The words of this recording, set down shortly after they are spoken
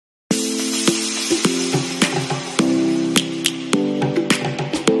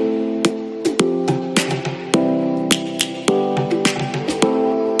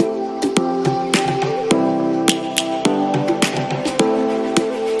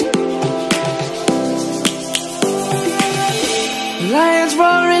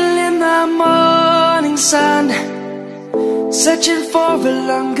roaring in the morning sun, searching for a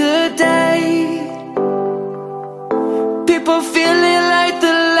longer day. People feeling like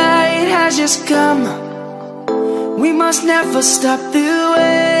the light has just come. We must never stop the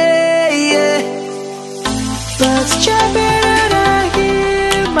way. Birds chirping and I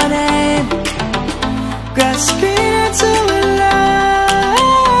hear my name, grasping into a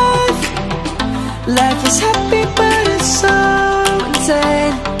life. Life is happy but it's so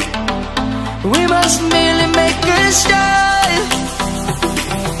insane. We must merely make a start.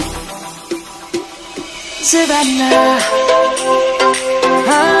 Savannah,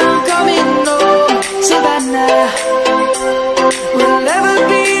 I'm coming home. Savannah, we'll never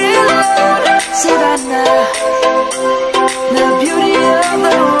be alone. Savannah, the beauty of the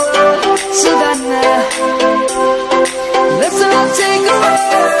world. Savannah, let's all take a walk.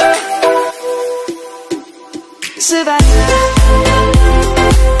 Savannah.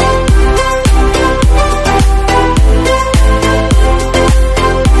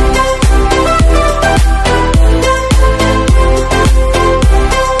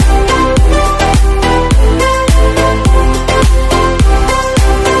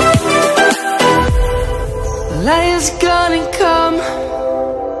 Light is gonna come.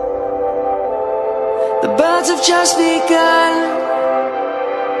 The birds have just begun.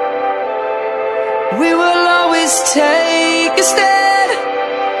 We will always take a stand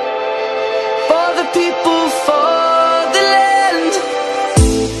for the people, for the land.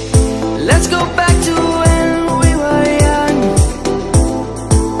 Let's go back to when we were young.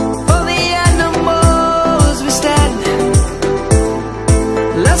 For the animals we stand.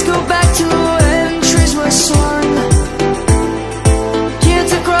 Let's go back to when trees were swung,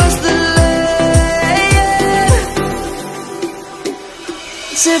 kids across the land.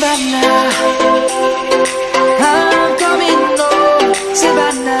 Savannah, I'm coming home.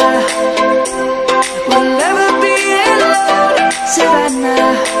 Savannah, we'll never be alone. Savannah,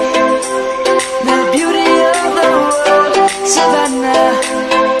 the beauty of the world. Savannah,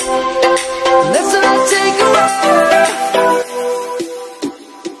 let's all take a walk.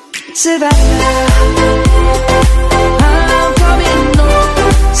 Savannah, I'm coming home.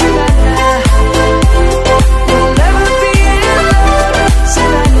 Savannah, we'll never be alone.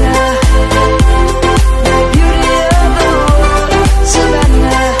 Savannah, the beauty of the world.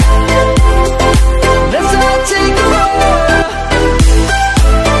 Savannah, let's all take a walk.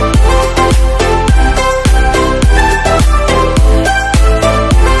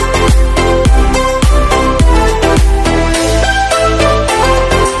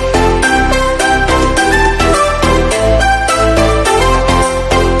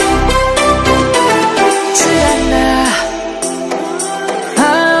 Savannah,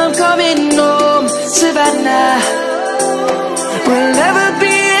 I'm coming home. Savannah, we'll never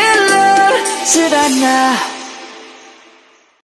be alone. Savannah.